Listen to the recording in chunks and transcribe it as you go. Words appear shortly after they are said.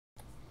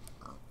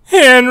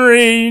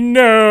Henry,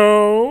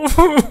 no!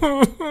 Henry!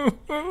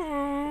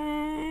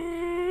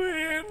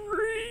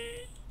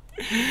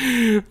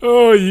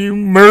 Oh, you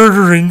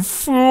murdering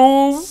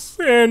fools,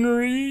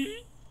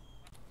 Henry!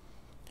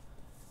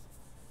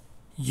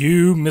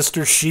 You,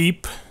 Mr.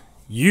 Sheep,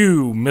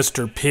 you,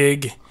 Mr.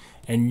 Pig,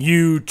 and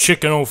you,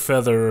 Chicken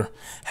O'Feather,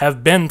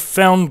 have been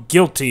found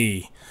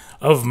guilty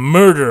of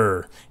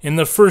murder in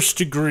the first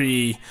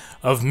degree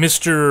of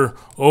Mr.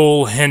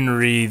 Ol'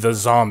 Henry the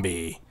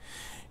Zombie.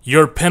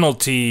 Your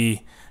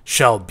penalty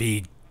shall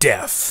be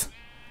death.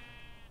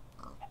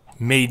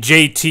 May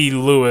J.T.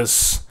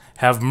 Lewis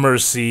have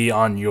mercy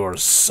on your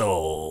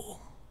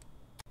soul.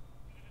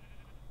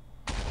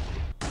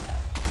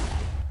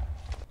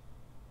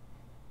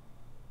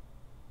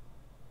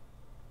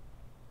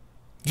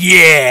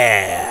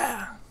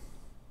 Yeah!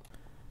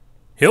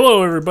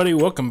 Hello everybody,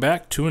 welcome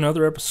back to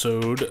another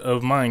episode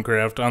of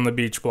Minecraft on the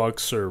BeachBlock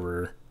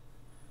server.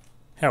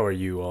 How are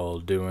you all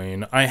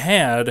doing? I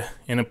had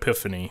an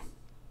epiphany.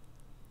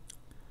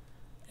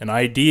 An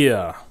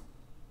idea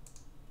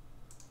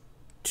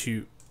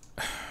to...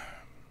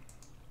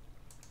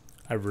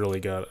 I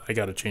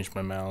gotta change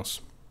my mouse.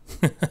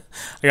 I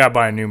gotta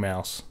buy a new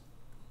mouse.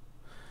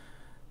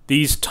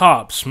 These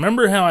tops,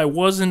 remember how I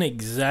wasn't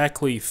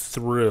exactly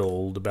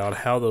thrilled about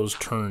how those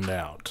turned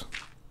out?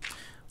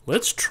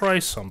 Let's try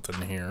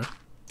something here.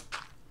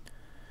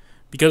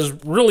 Because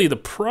really the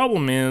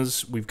problem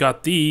is we've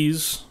got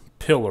these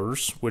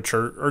pillars, which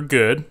are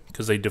good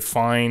because they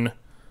define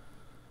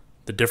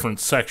the different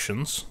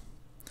sections.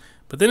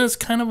 But then it's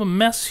kind of a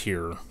mess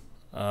here.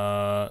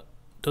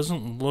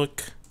 Doesn't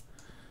look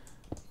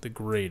the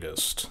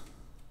greatest.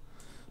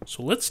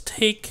 So let's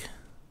take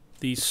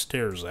these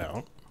stairs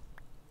out,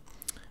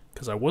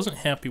 because I wasn't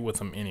happy with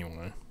them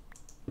anyway.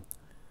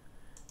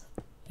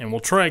 And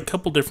we'll try a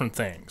couple different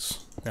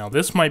things. Now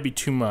this might be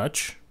too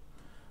much,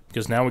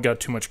 because now we got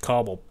too much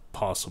cobble,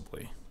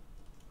 possibly.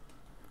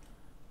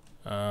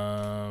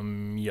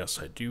 Yes,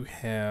 I do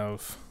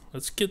have...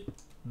 Let's get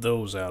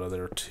those out of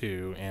there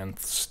too, and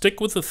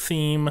stick with the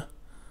theme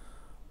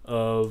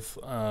of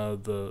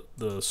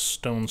the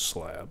stone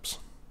slabs.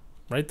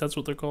 Right? That's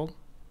what they're called?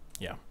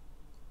 Yeah.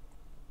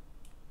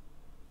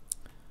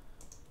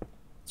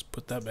 Let's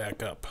put that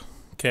back up.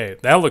 Okay,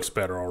 that looks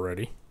better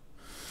already.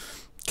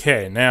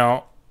 Okay,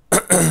 now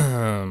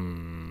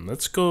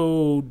let's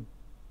go...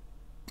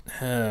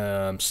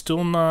 I'm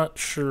still not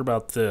sure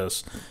about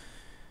this.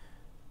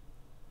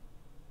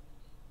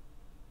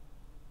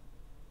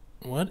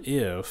 What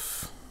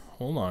if...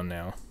 Hold on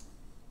now.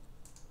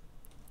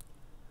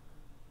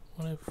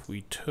 What if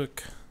we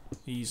took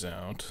these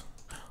out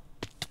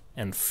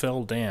and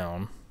fell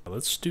down?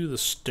 Let's do the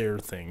stair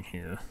thing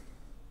here.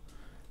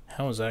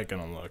 How is that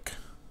gonna look?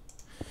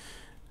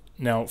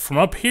 Now, from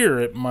up here,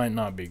 it might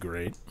not be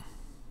great.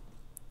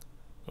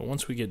 But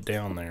once we get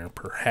down there,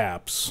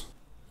 perhaps.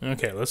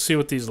 Okay, let's see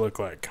what these look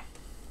like.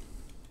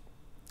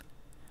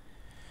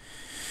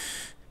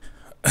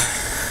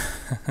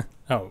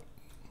 Oh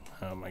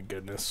my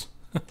goodness.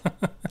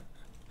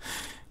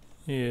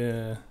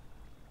 Yeah.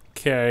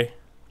 Okay.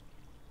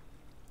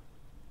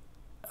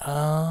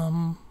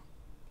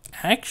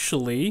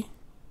 Actually,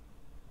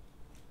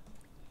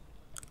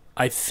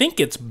 I think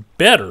it's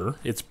better.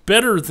 It's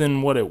better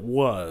than what it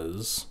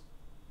was.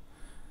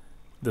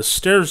 The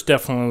stairs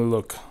definitely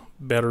look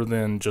better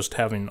than just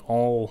having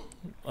all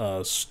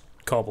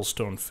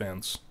cobblestone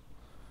fence,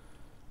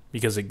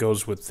 because it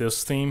goes with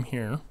this theme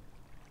here.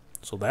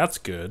 So that's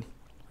good.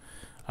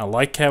 I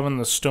like having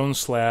the stone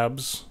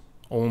slabs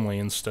only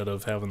instead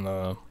of having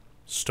the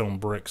stone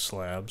brick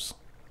slabs.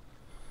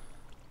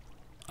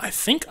 I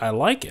think I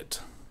like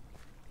it.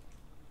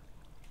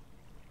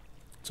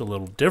 It's a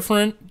little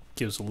different.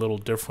 Gives a little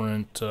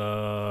different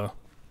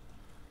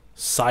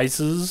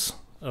sizes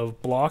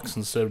of blocks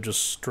instead of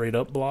just straight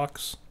up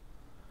blocks.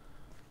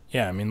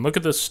 Yeah, I mean, look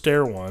at this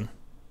stair one.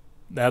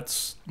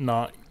 That's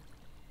not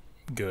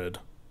good.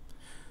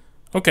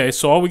 Okay,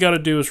 so all we got to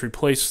do is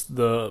replace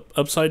the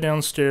upside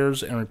down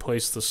stairs and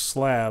replace the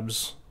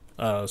slabs,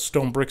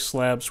 stone brick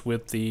slabs,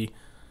 with the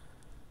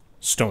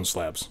stone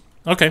slabs.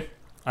 Okay,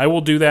 I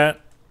will do that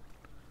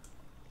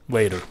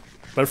later.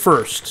 But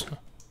first,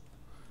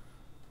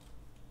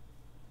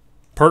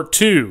 part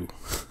 2.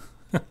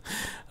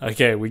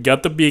 Okay, we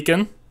got the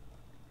beacon.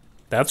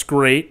 That's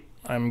great.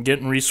 I'm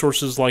getting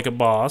resources like a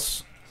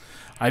boss.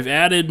 I've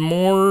added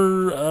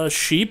more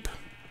sheep.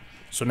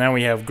 So now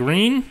we have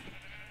green.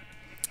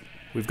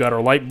 We've got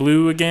our light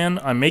blue again.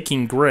 I'm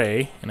making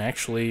gray, and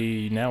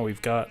actually now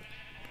we've got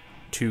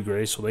 2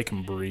 gray, so they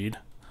can breed.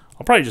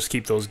 I'll probably just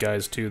keep those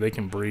guys too. They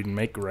can breed and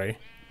make gray.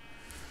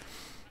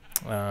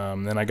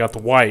 Then I got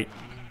the white.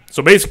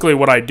 So basically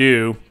what I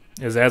do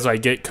is, as I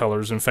get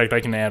colors, in fact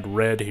I can add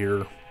red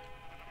here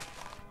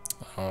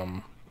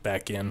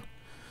back in.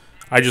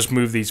 I just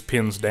move these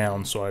pins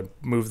down. So I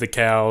move the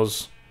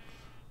cows,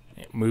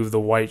 move the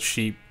white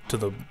sheep to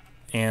the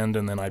end,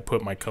 and then I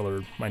put my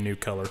color, my new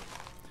color.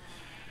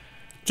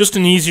 Just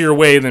an easier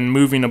way than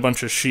moving a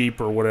bunch of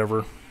sheep or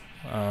whatever,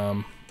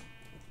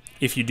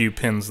 if you do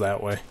pins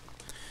that way.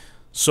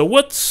 So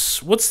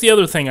what's the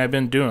other thing I've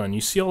been doing?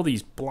 You see all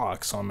these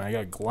blocks on me. I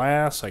got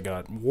glass, I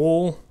got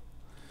wool.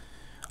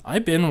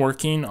 I've been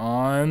working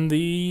on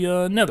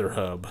the nether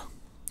hub.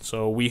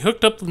 So we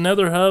hooked up the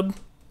nether hub,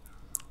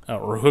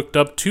 or hooked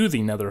up to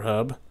the nether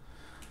hub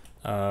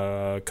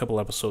a couple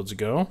episodes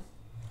ago.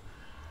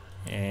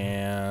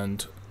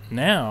 And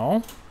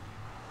now,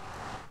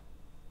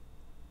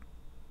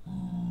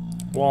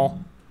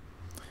 well,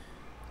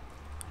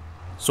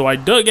 so I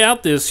dug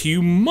out this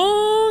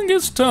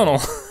humongous tunnel.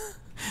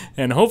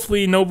 And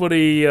hopefully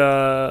nobody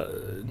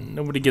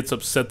gets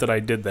upset that I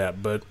did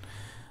that, but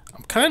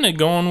I'm kind of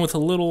going with a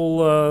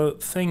little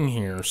thing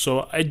here.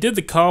 So I did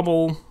the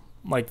cobble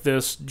like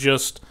this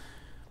just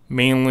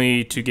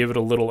mainly to give it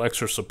a little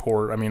extra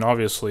support. I mean,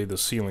 obviously the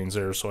ceiling's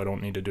there, so I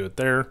don't need to do it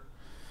there.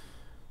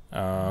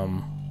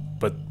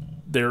 But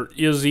there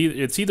is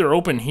it's either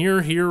open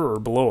here, or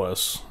below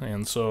us,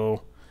 and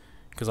so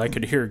because I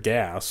could hear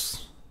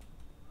gas.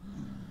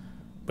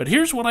 But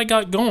here's what I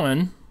got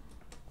going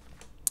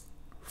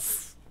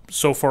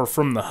so far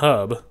from the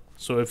hub.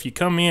 So if you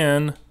come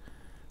in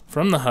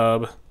from the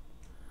hub,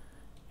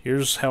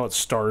 here's how it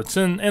starts.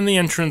 And the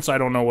entrance, I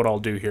don't know what I'll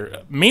do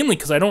here. Mainly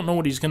because I don't know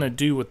what he's going to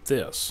do with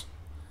this.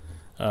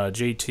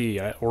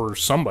 JT, or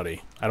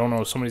somebody. I don't know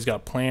if somebody's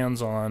got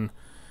plans on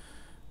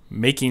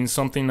making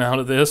something out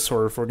of this,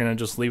 or if we're going to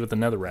just leave it the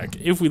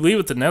netherrack. If we leave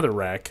it the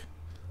netherrack,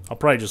 I'll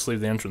probably just leave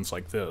the entrance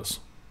like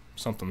this.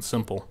 Something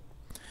simple.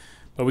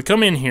 But we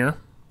come in here.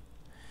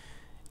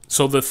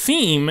 So the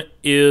theme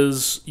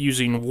is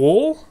using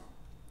wool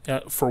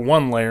for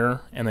one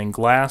layer and then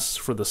glass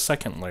for the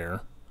second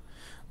layer.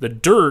 The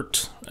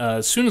dirt,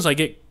 as soon as I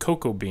get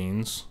cocoa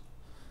beans,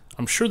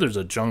 I'm sure there's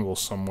a jungle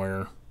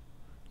somewhere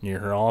near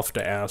here. I'll have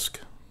to ask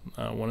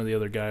one of the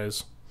other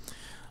guys.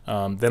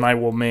 Then I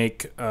will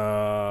make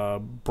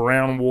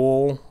brown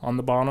wool on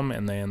the bottom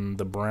and then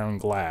the brown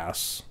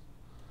glass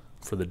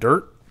for the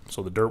dirt.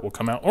 So the dirt will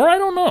come out. Or I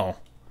don't know.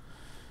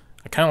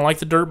 I kind of like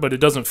the dirt, but it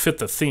doesn't fit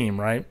the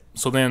theme, right?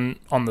 So then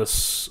on the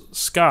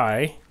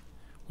sky,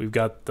 we've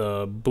got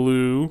the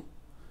blue,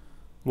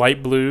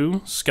 light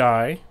blue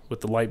sky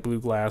with the light blue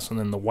glass, and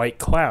then the white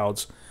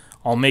clouds.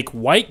 I'll make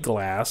white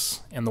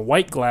glass, and the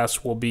white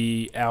glass will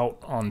be out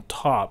on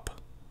top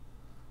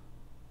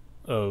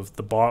of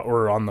the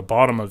or on the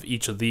bottom of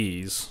each of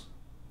these.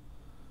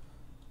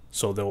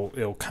 So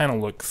it'll kind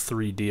of look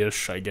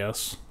 3D-ish, I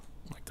guess,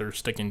 like they're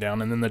sticking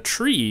down. And then the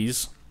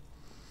trees,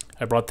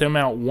 I brought them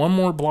out one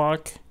more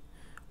block.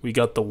 We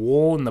got the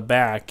wool in the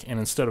back, and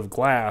instead of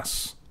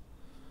glass,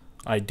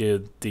 I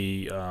did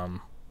the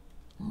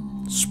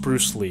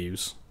spruce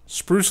leaves.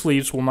 Spruce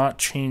leaves will not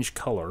change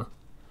color,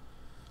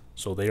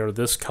 so they are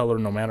this color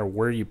no matter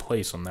where you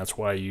place them. That's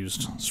why I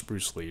used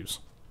spruce leaves.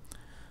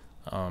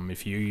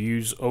 If you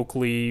use oak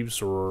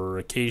leaves or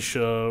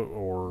acacia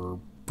or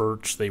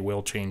birch, they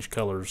will change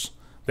colors.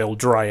 They'll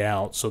dry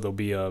out, so they'll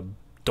be a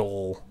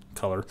dull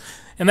color.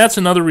 And that's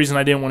another reason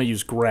I didn't want to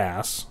use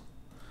grass.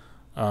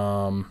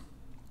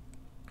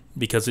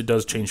 Because it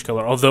does change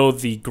color. Although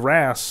the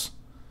grass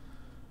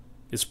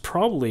is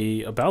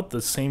probably about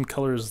the same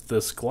color as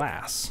this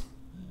glass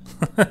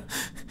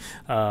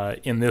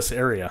in this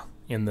area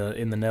in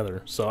the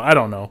nether. So I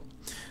don't know.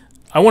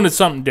 I wanted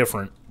something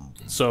different.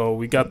 So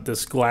we got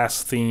this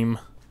glass theme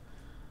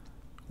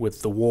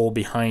with the wool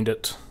behind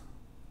it,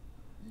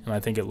 and I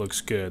think it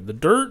looks good. The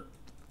dirt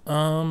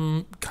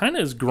kind of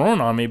is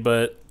growing on me,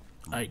 but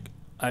I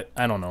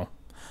don't know.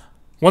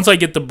 Once I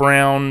get the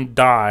brown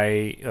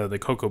dye, the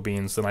cocoa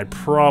beans, then I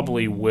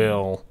probably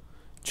will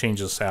change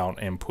this out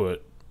and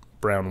put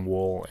brown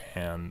wool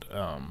and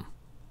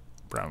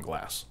brown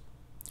glass.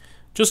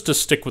 Just to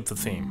stick with the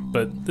theme.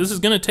 But this is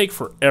going to take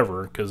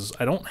forever because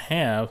I don't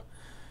have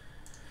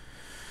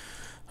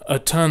a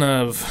ton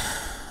of...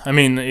 I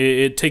mean,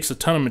 it takes a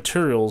ton of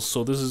materials,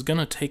 so this is going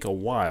to take a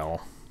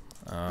while.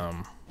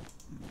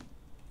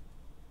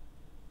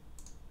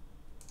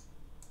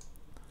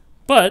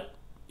 But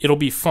it'll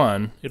be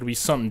fun. It'll be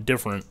something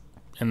different,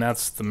 and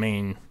that's the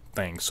main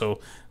thing. So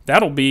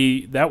that would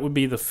be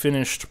the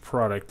finished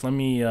product. Let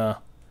me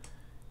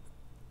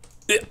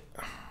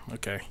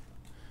okay.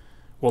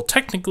 Well,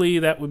 technically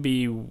that would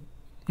be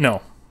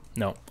no.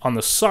 On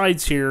the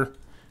sides here,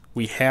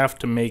 we have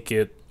to make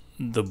it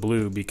the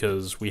blue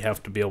because we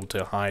have to be able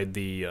to hide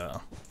the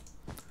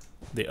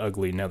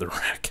ugly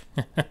netherrack.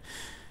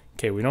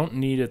 Okay, we don't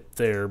need it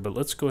there, but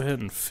let's go ahead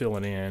and fill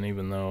it in,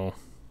 even though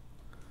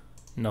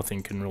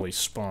nothing can really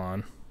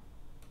spawn.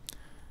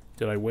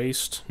 Did I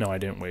waste? No, I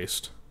didn't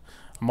waste.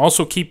 I'm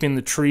also keeping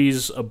the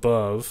trees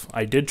above.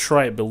 I did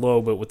try it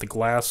below, but with the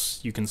glass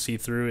you can see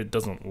through, it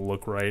doesn't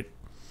look right.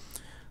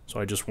 So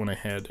I just went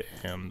ahead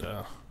and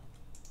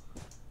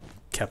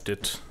kept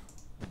it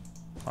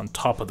on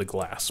top of the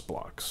glass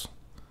blocks.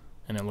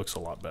 And it looks a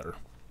lot better.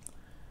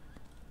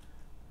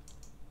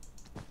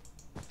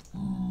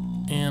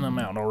 And I'm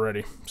out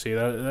already. See,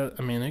 that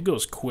I mean, it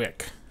goes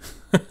quick.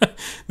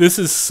 This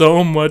is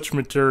so much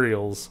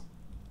materials.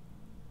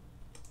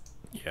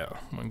 Yeah,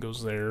 one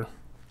goes there.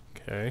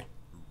 Okay.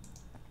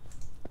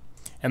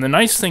 And the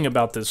nice thing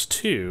about this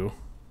too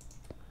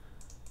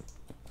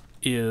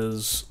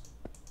is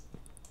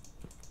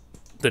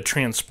the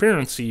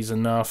transparency is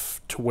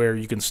enough to where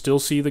you can still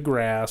see the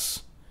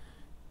grass,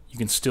 you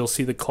can still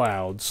see the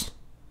clouds,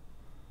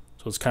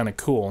 so it's kind of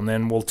cool. And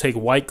then we'll take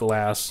white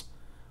glass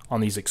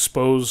on these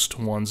exposed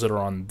ones that are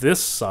on this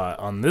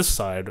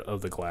side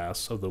of the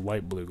glass, of the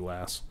light blue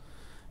glass,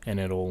 and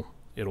it'll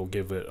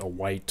give it a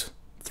white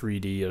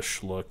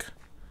 3D-ish look.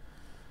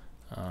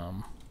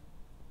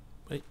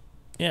 But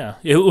yeah,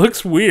 it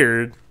looks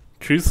weird,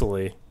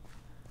 truthfully.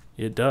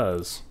 It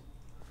does.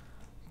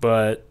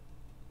 But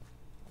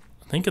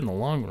I think in the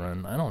long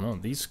run, I don't know,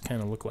 these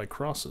kind of look like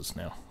crosses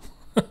now.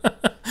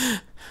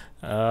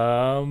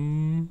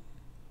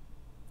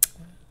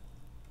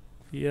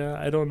 Yeah,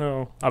 I don't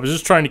know. I was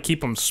just trying to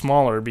keep them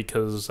smaller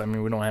because, I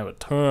mean, we don't have a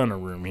ton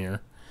of room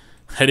here.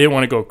 I didn't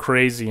want to go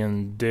crazy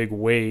and dig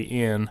way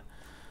in.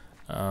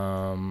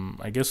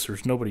 I guess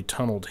there's nobody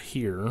tunneled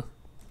here.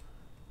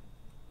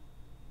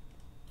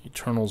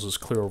 Eternals is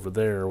clear over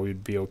there.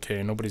 We'd be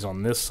okay. Nobody's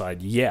on this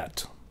side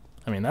yet.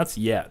 I mean, that's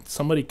yet.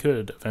 Somebody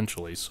could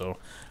eventually, so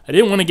I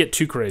didn't want to get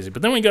too crazy.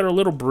 But then we got our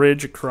little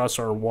bridge across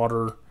our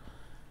water,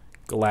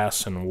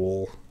 glass, and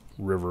wool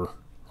river,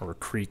 or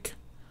creek,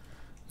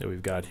 that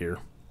we've got here.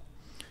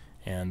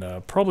 And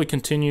probably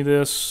continue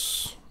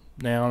this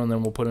down, and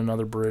then we'll put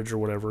another bridge or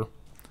whatever.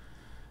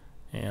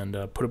 And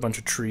put a bunch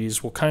of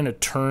trees. We'll kind of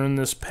turn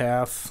this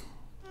path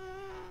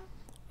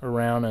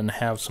around and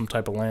have some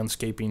type of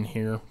landscaping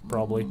here,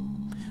 probably.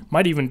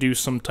 Might even do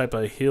some type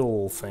of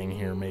hill thing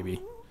here, maybe.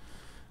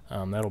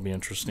 That'll be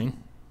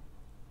interesting.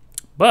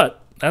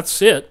 But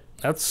that's it.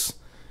 That's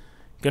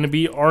going to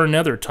be our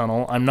nether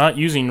tunnel. I'm not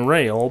using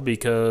rail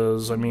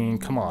because, I mean,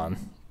 come on.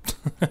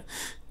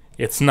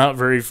 It's not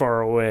very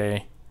far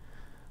away.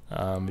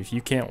 If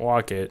you can't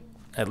walk it,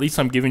 at least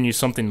I'm giving you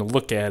something to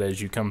look at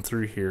as you come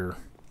through here.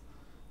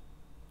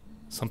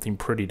 Something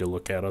pretty to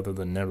look at other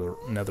than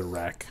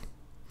netherrack.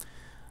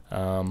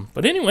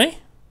 But anyway,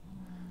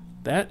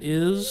 that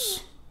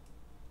is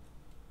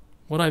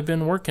what I've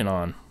been working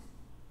on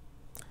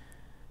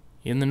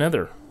in the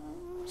nether.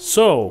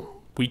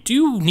 So, we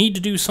do need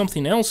to do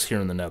something else here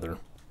in the nether.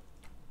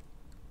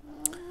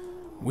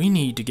 We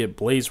need to get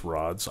blaze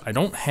rods. I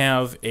don't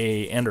have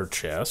a ender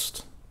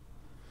chest,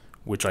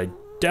 which I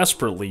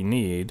desperately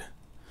need.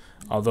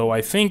 Although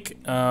I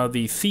think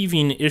the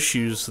thieving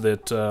issues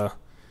that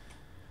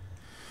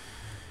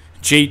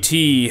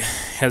JT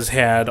has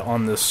had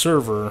on this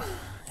server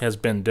has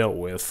been dealt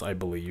with, I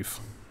believe.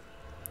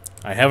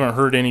 I haven't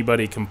heard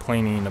anybody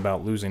complaining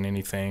about losing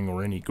anything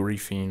or any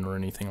griefing or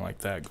anything like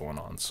that going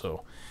on.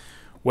 So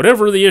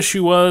whatever the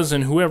issue was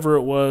and whoever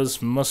it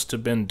was must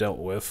have been dealt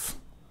with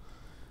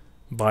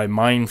by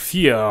Mein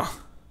Fear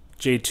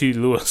J2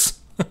 Lewis.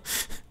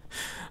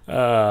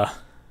 Oh,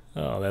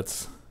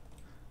 that's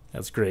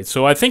great.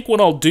 So I think what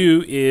I'll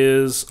do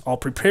is I'll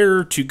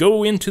prepare to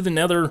go into the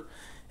nether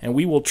and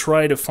we will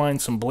try to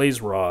find some blaze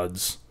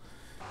rods.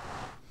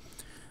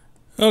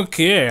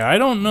 Okay, I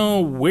don't know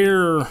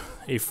where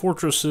a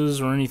fortress is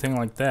or anything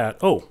like that.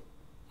 Oh,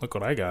 look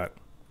what I got.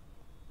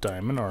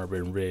 Diamond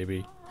Arbor,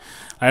 baby.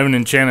 I haven't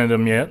enchanted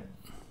them yet.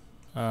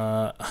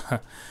 I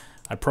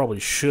probably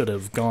should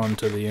have gone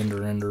to the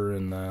Ender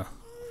and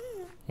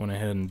went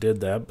ahead and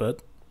did that, but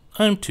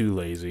I'm too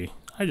lazy.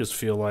 I just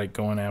feel like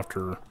going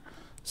after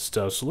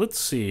stuff. So let's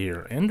see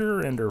here.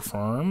 Ender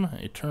Farm,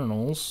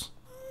 Eternals,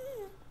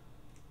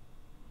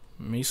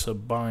 Mesa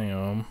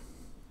Biome.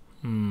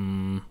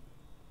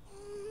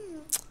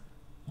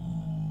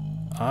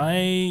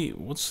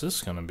 What's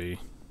this gonna be?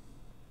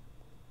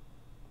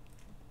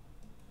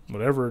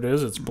 Whatever it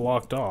is, it's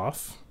blocked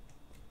off.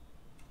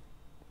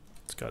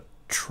 It's got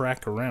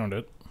track around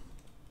it.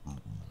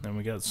 Then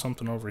we got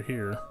something over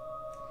here.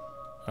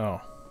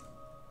 Oh.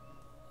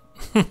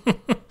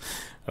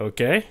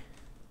 Okay.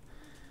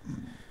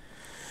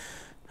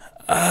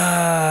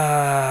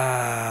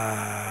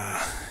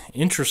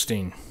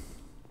 Interesting.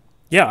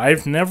 Yeah,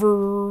 I've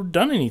never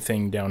done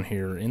anything down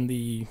here in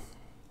the...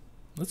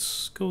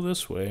 Let's go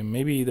this way.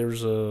 Maybe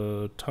there's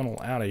a tunnel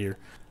out of here.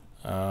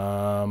 I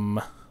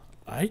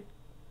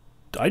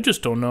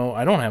just don't know.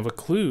 I don't have a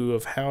clue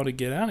of how to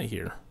get out of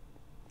here.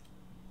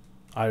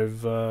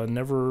 I've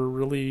never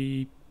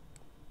really...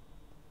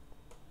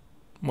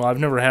 Well, I've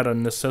never had a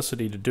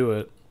necessity to do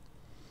it.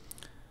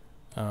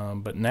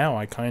 But now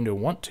I kind of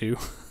want to.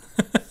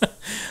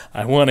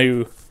 I want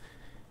to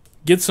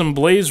get some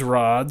blaze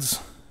rods.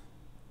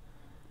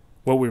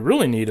 What we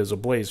really need is a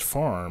blaze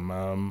farm.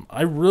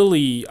 I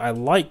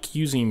like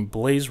using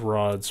blaze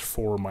rods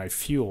for my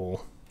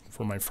fuel,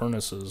 for my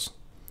furnaces.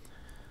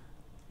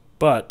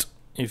 But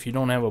if you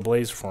don't have a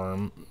blaze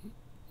farm,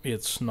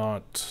 it's a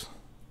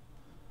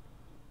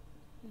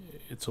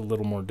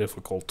little more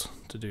difficult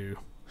to do.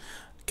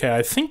 Okay,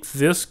 I think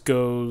this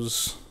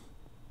goes...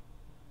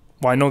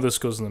 Well, I know this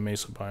goes in the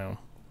Mesa biome,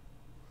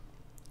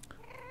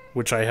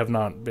 which I have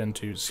not been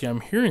to. See, I'm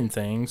hearing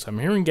things. I'm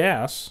hearing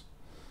gas.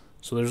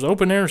 So there's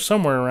open air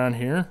somewhere around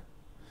here.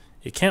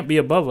 It can't be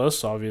above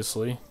us,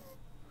 obviously.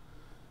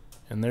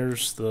 And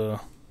there's the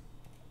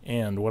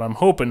end. What I'm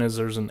hoping is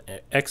there's an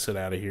exit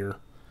out of here.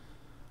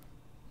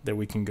 that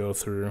we can go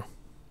through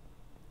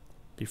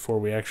before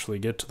we actually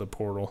get to the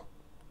portal.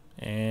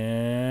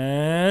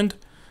 And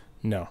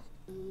no.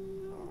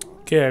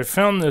 Okay, I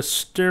found this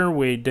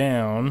stairway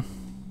down.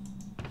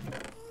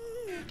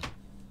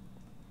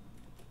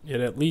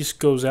 It at least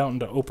goes out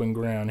into open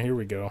ground. Here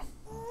we go.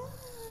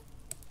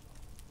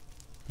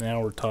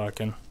 Now we're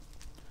talking.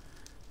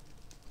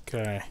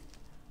 Okay.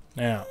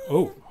 Now,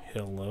 oh,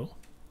 hello.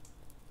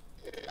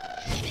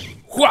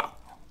 Wha!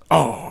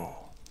 Oh!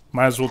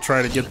 Might as well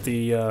try to get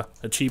the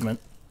achievement.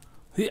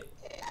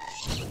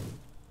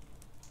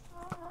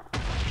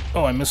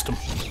 Oh, I missed him.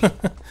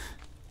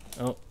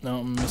 Oh, no,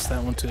 I missed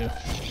that one too.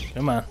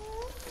 Come on.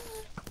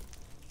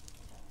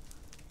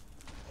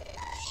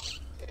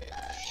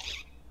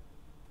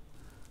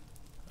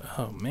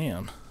 Oh,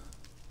 man.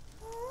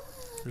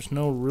 There's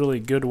no really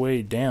good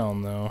way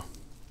down, though.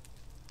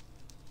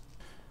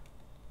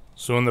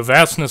 So in the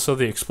vastness of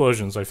the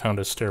explosions, I found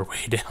a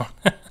stairway down.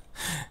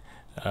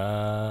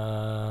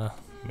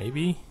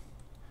 Maybe?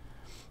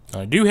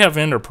 I do have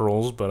ender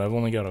pearls, but I've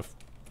only got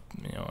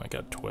I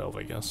got 12,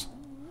 I guess.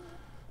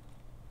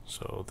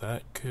 So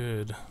that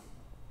could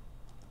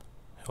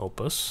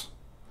help us.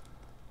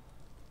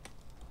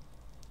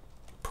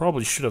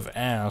 Probably should have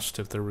asked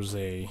if there was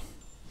a...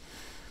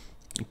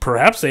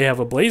 Perhaps they have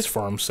a blaze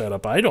farm set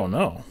up. I don't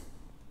know.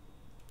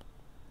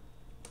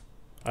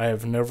 I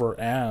have never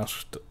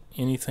asked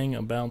anything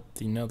about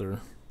the nether.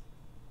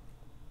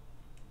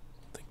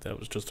 I think that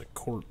was just a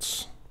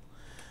quartz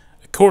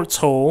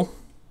hole.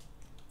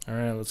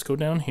 Alright, let's go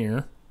down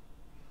here.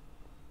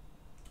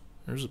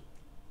 There's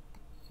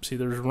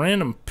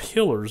random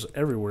pillars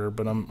everywhere,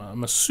 but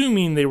I'm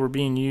assuming they were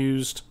being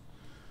used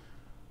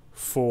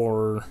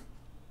for...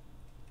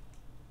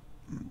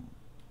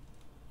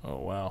 Oh,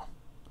 wow.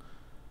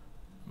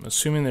 I'm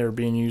assuming they were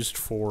being used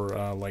for,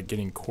 like,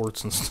 getting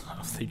quartz and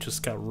stuff. They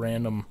just got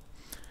random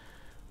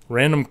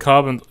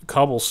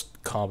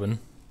cobblestone.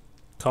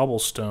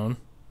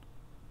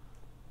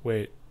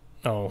 Wait,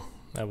 oh,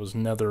 that was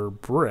nether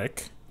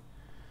brick.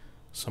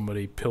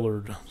 Somebody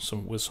pillared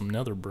with some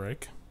nether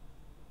brick.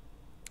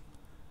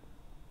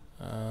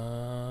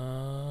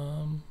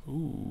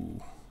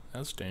 Ooh,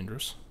 that's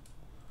dangerous.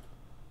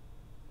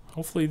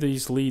 Hopefully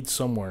these lead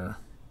somewhere.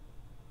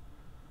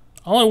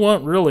 All I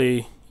want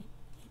really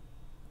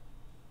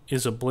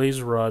is a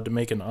blaze rod to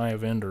make an Eye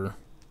of Ender,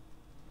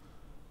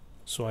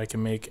 so I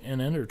can make an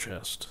ender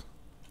chest.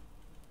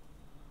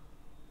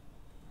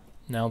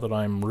 Now that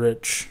I'm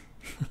rich,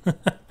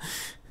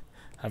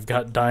 I've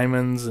got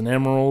diamonds and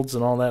emeralds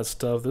and all that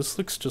stuff. This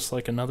looks just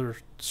like another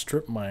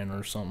strip mine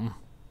or something.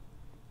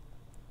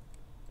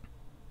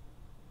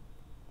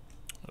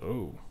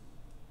 Oh.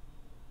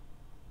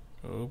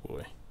 Oh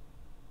boy.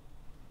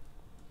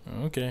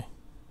 Okay.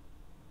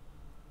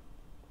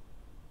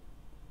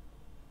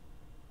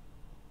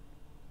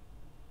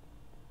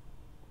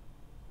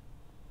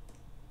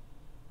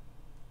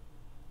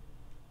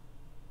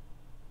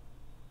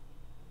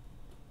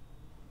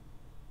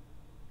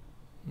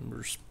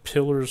 There's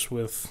pillars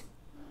with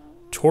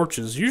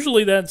torches.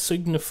 Usually that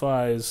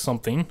signifies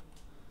something,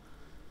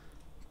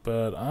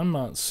 but I'm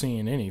not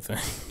seeing anything.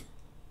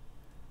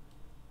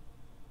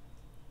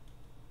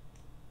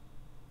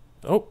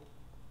 Oh,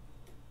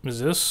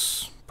 is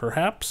this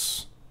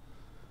perhaps?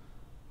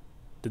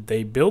 Did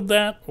they build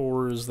that,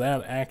 or is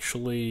that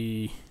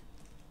actually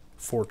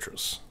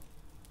fortress?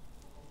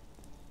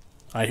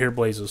 I hear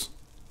blazes.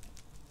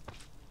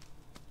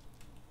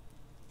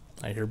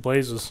 I hear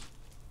blazes.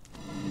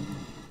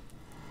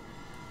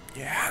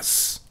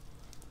 Yes.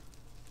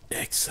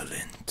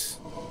 Excellent.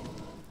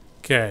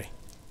 Okay.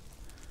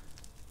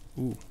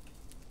 Ooh.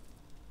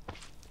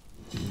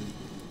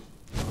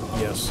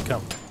 Yes,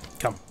 come.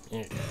 Come.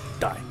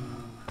 Die.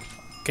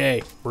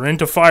 Okay, we're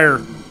into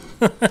fire.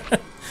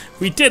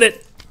 We did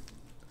it.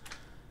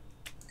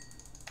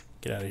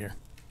 Get out of here.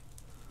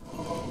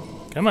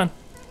 Come on.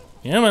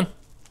 Come on.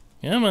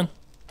 Come on.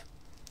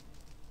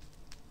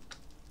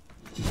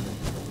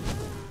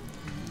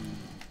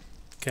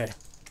 Okay.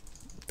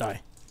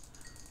 Die.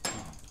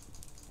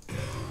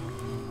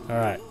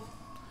 Alright.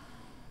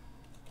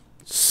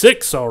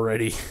 6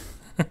 already.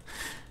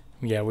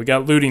 Yeah, we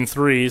got looting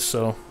 3,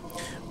 so...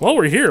 While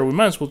we're here, we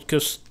might as well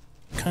just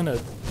kind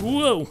of...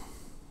 Whoa!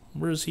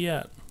 Where is he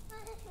at?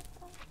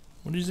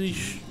 What is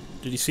he...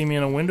 Did he see me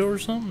in a window or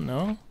something?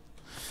 No?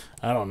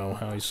 I don't know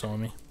how he saw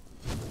me.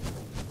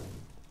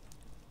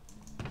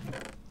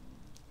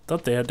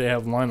 Thought they had to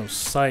have line of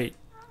sight.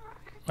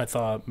 I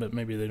thought, but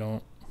maybe they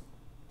don't.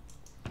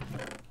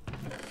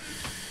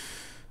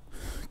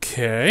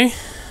 Okay.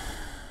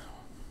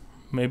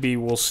 Maybe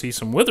we'll see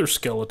some wither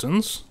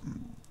skeletons.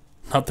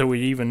 Not that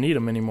we even need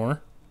them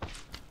anymore.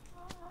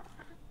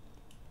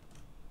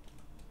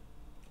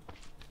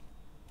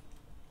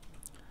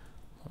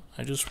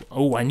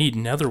 Oh, I need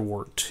nether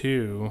wart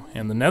too.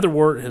 And the nether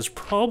wart has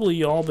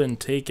probably all been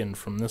taken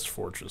from this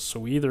fortress. So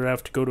we either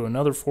have to go to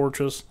another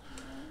fortress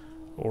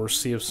or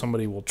see if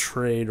somebody will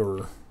trade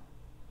or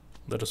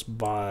let us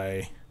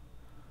buy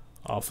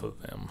off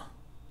of them.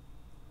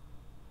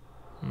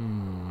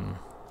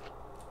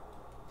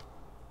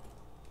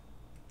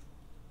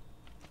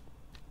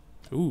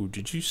 Ooh,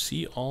 did you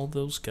see all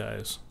those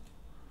guys?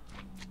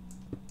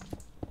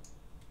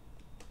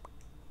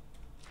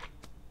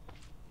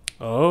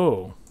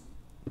 Oh.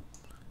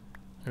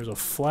 There's a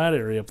flat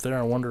area up there.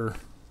 I wonder...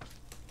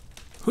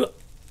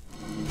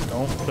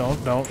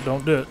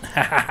 Don't do it.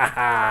 Ha ha ha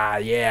ha,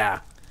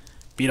 yeah.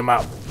 Beat him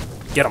up.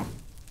 Get him.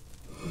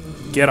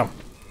 Get him.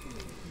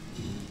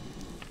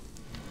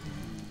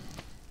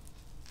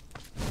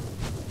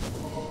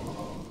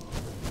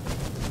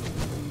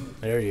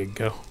 There you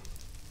go.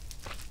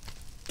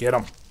 Get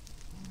him.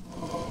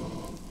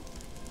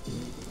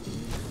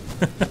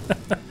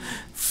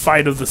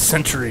 Fight of the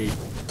century.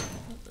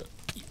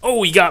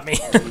 Oh, he got me.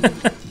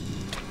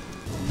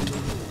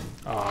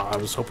 Oh, I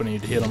was hoping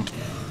he'd hit him.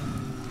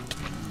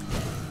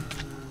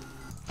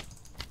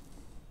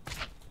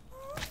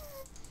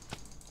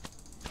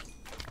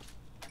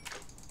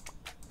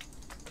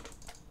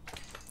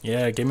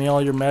 Yeah, give me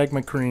all your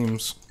magma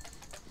creams.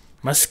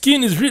 My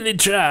skin is really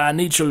dry. I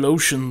need your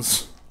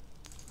lotions.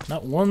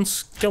 Not one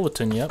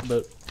skeleton yet,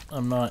 but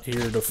I'm not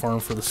here to farm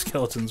for the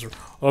skeletons.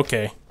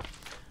 Okay.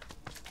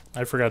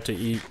 I forgot to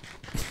eat.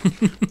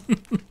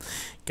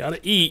 Gotta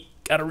eat.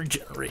 Gotta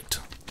regenerate.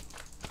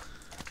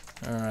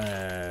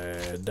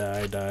 Alright.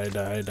 Die, die,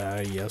 die,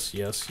 die. Yes,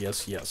 yes,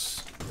 yes,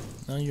 yes.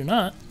 No, you're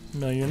not.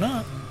 No, you're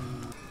not.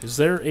 Is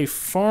there a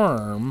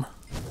farm?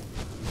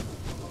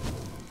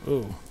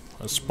 Oh.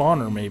 A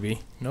spawner,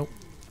 maybe. Nope.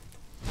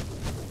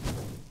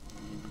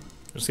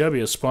 There's gotta be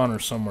a spawner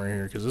somewhere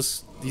here,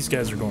 because these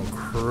guys are going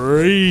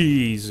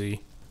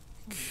crazy.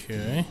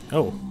 Okay.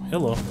 Oh,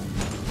 hello.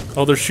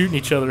 Oh, they're shooting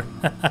each other.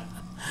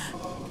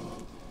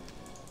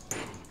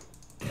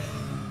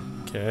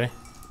 Okay.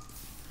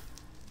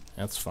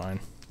 That's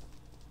fine.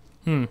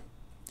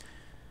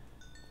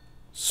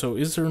 So,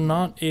 is there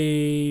not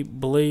a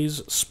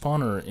blaze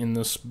spawner in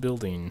this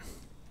building?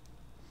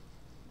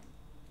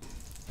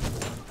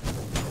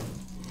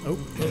 Oh,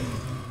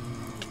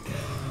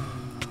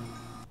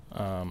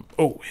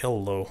 oh,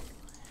 hello.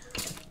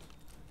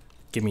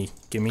 Gimme.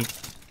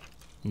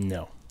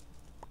 No.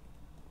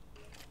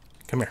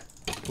 Come here.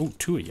 Oh,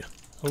 two of you.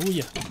 Oh,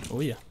 yeah.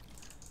 Oh, yeah.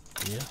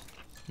 Yeah.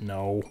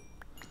 No.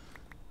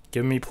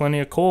 Giving me plenty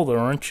of coal, though,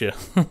 aren't you?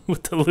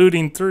 With the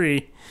looting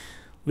 3.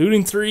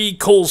 Looting 3,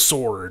 coal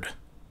sword.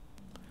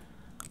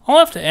 I'll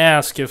have to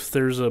ask if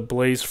there's a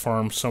blaze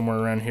farm somewhere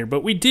around here,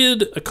 but we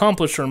did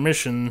accomplish our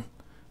mission,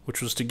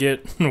 which was to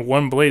get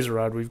 1 blaze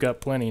rod. We've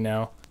got plenty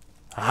now.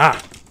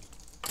 Aha!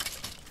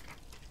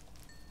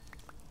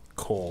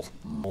 Coal.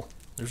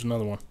 There's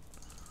another one.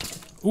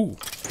 Ooh.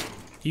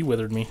 He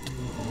withered me.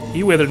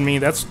 He withered me.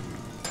 That's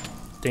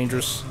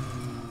dangerous.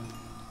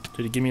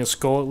 Did he give me a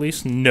skull at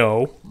least?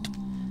 No.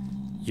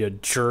 You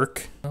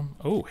jerk.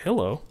 Oh,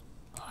 hello.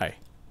 Hi.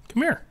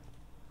 Come here.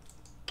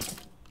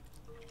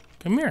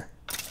 Come here.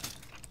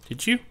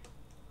 Did you?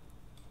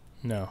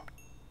 No.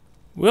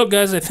 Well,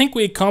 guys, I think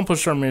we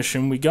accomplished our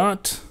mission. We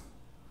got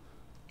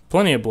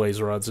plenty of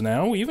blaze rods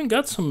now. We even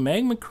got some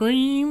magma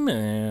cream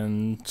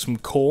and some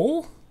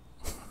coal.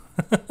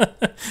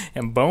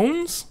 And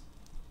bones.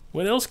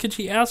 What else could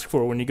you ask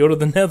for when you go to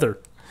the nether?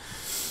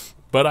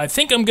 But I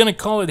think I'm going to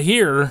call it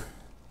here.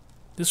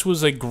 This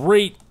was a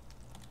great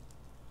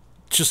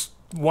just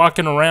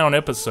walking around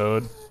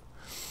episode.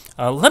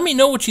 Let me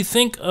know what you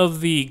think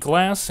of the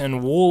glass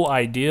and wool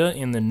idea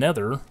in the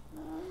nether.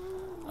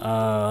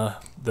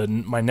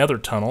 My nether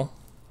tunnel.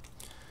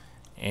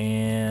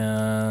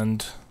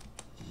 And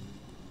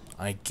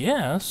I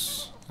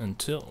guess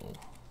until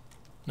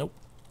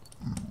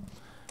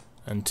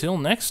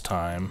next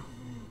time,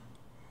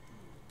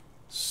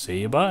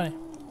 say bye.